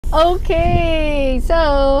Okay,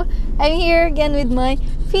 so I'm here again with my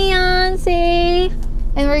fiancé,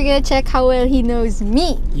 and we're gonna check how well he knows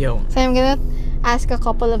me. Yo. So I'm gonna ask a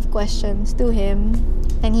couple of questions to him,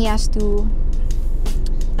 and he has to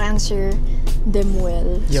answer them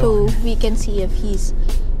well. Yo. So we can see if he's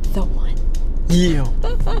the one. Yo.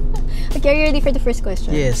 Okay, are you ready for the first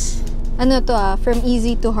question? Yes. Ano to from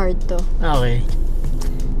easy to hard to. Okay.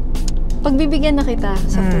 Pagbibigyan na kita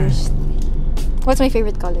sa first. What's my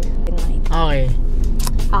favorite color in mind? Okay.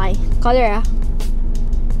 Okay. Color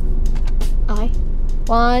Okay.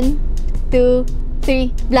 1, 2, 3.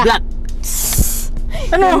 Black. Black.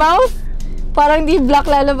 Ano? Mouth? Parang di black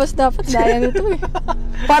lalabas dapat. Daya nito eh.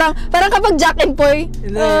 Parang kapag Jack and Poy.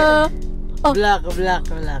 Black.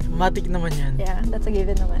 Matik naman yan. Yeah, that's a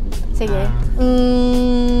given naman. Sige.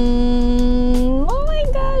 Oh my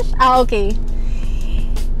gosh. Okay.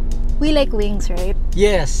 We like wings, right?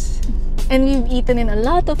 Yes. And we've eaten in a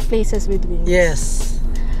lot of places with wings. Yes.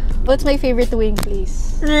 What's my favorite wing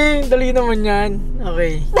place? Dali naman yan.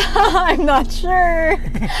 Okay. I'm not sure.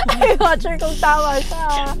 I'm not sure kung tama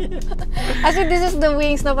siya. As in, this is the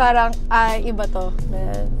wings na parang, iba to.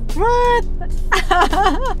 What?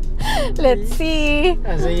 Let's see.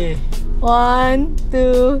 Sige. 1,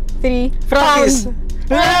 2, 3. Frankie's.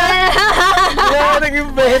 Wala,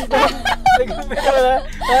 nag-invento.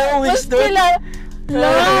 Parang wings doon.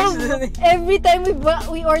 Love! Every time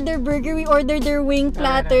we order burger, we order their wing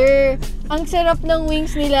platter. Ang sarap ng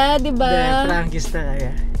wings nila, di ba? Frankie's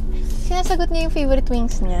talaga. Sinasagot niya yung favorite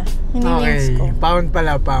wings niya. Hindi wings ko. Pound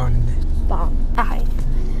pala, pound. Pound. Okay.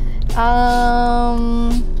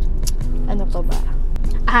 Ano pa ba?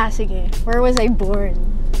 Sige. Where was I born?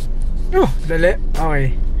 Dali.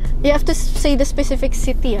 Okay. You have to say the specific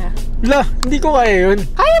city, La, hindi ko kaya yun.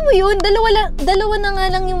 Kaya mo yun. Dalawa na nga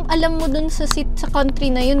lang yung alam mo dun sa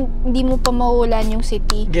country na yun. Hindi mo pa mahulaan yung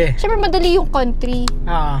city. Okay. Siyempre, madali yung country.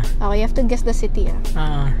 Okay, you have to guess the city,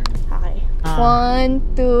 Okay. 1,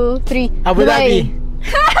 2, 3. Abu Dhabi.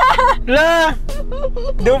 La!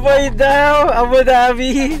 Dubai daw! Abu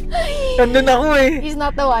Dhabi! Nandun ako eh. He's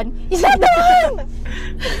not the one. He's not the one!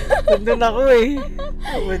 Nandun ako eh.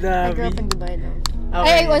 Abu Dhabi. I grew up in Dubai though.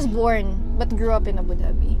 Okay. I was born, but grew up in Abu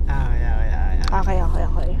Dhabi. Yeah. Okay.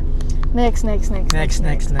 Next. Next.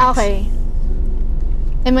 Okay.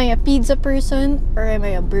 Am I a pizza person or am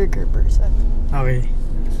I a burger person? Okay.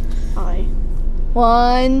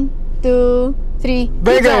 1, 2, 3.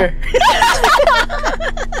 Burger!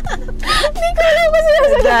 Hindi ko alam kung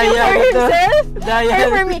sinasagot niya for himself or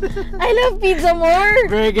for me. I love pizza more.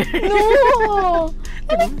 Burger. No!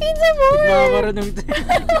 I love pizza more. Mamarunong tayo.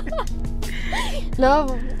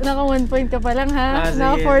 Love, naka 1 point ka pa lang ha.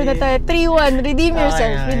 Naka 4 na tayo. 3-1. Redeem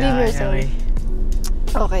yourself. Redeem yourself.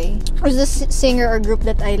 Okay. Who's the singer or group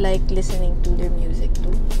that I like listening to their music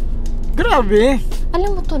to? Grabe.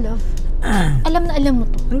 Alam mo to, love. Alam mo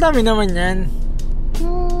to. Ang dami naman yan.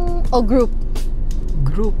 Group.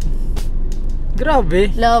 Group.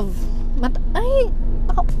 Grabe. Love.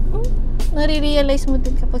 Nare-realize mo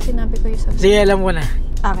din kapag sinabi ko yung sabi. Sige, alam ko na.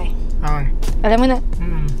 Okay. Alam mo na?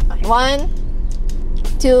 Okay. 1,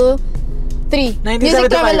 2, 3.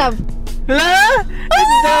 Music to my love. La!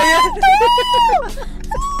 Ang daya!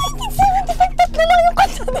 1975, tatlo lang yung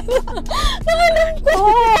kanta nila. Nakalam ko.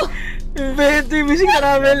 Invento yung music na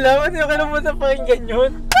namin lang. Hindi ko naman napakinggan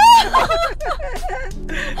yun.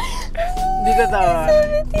 Hindi na tawa.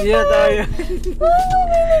 Hindi na tawa yun. Ano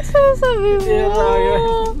ba yung nagsasabi mo? Hindi na tawa yun.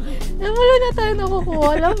 Wala na tayo nakukuha.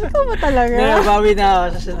 Alam ko ba talaga? Nabawi na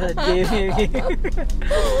ako sa sunod game.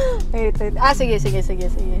 Wait.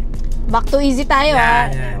 Sige. Back to easy tayo,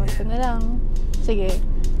 Yeah. Ito na lang. Sige.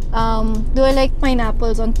 Do I like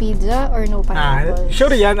pineapples on pizza or no pineapples?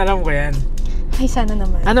 Sure yan, alam ko yan. Ay, sana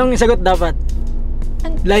naman. Anong sagot dapat?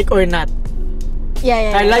 Like or not?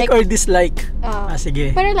 Yeah. Like or dislike?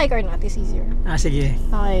 Sige. Pero like or not is easier. Sige.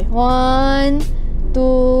 Okay. 1,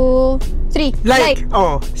 2, 3. Like.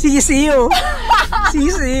 Sisiyo.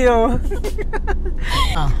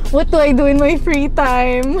 What do I do in my free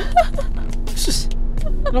time? Sus.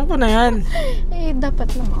 Alam ko na yan. Dapat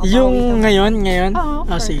lang. Yung ngayon?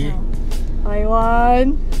 Sige. Okay,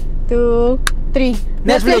 1, 2, 3.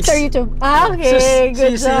 Netflix or YouTube? Okay.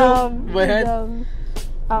 Good job. Good job.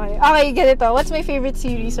 Okay, ganito. What's my favorite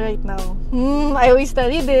series right now? I always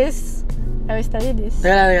study this.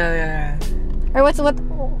 Yeah. Or what?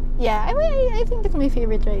 Yeah, I think that's my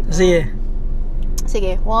favorite right now.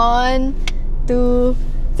 Sige. 1, 2,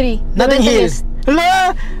 3. Notting Hill.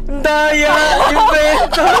 Hala! Ang daya!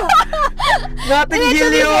 Invento! Notting Hill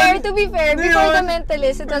yun! To be fair, before The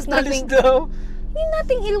Mentalist, it was nothing.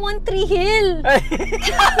 Notting Hill, 1-3 Hill.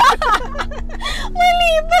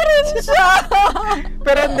 Mali pa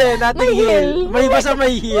Pero hindi, Nothing Hill. May iba sa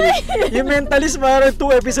May Hill. Yung Mentalist, parang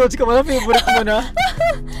 2 episodes ka mo na, favorite mo na.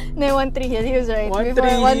 No, One Tree Hill. He was right. One Before,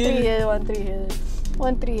 Tree One Hill. Tree Hill. One Tree Hill.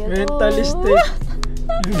 One Tree Hill. Mentalist eh.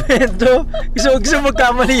 Invento. Gusto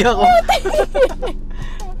magkamali ako.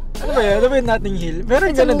 Ano ba yan? Ano ba yung Nothing Hill?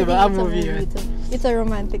 Meron ganun, di ba? Movie yun. It's a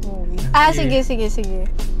romantic movie. Okay. Sige.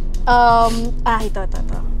 Ito.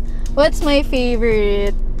 What's my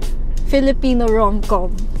favorite Filipino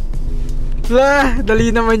rom-com?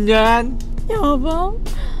 Dali naman yan. Yabang?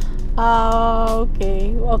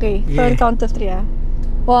 Okay. Yeah. From count of 3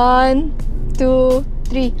 1, 2,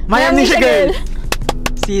 3. Miami Siya Girl.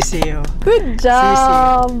 Sisi, oh. Good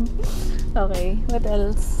job! Okay, what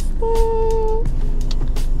else?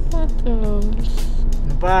 Ano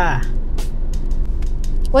pa?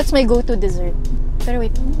 What's my go-to dessert? Pero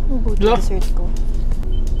wait, ano go-to dessert ko?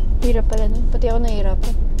 Hirap pala nun. Pati ako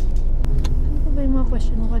nahihirapan. Ano ba yung mga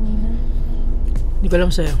question mo kanina? Hindi ko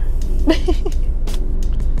alam sa'yo.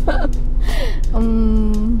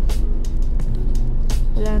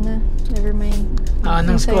 Wala na. Never mind.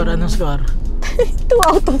 Anong score? 2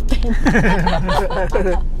 out of 10.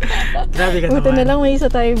 Grabe ka Buti naman. na lang may isa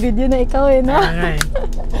tayong video na ikaw no? Nga eh.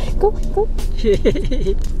 Go.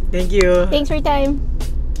 Thank you. Thanks for your time.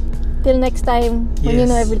 Till next time, when you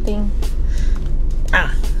know everything.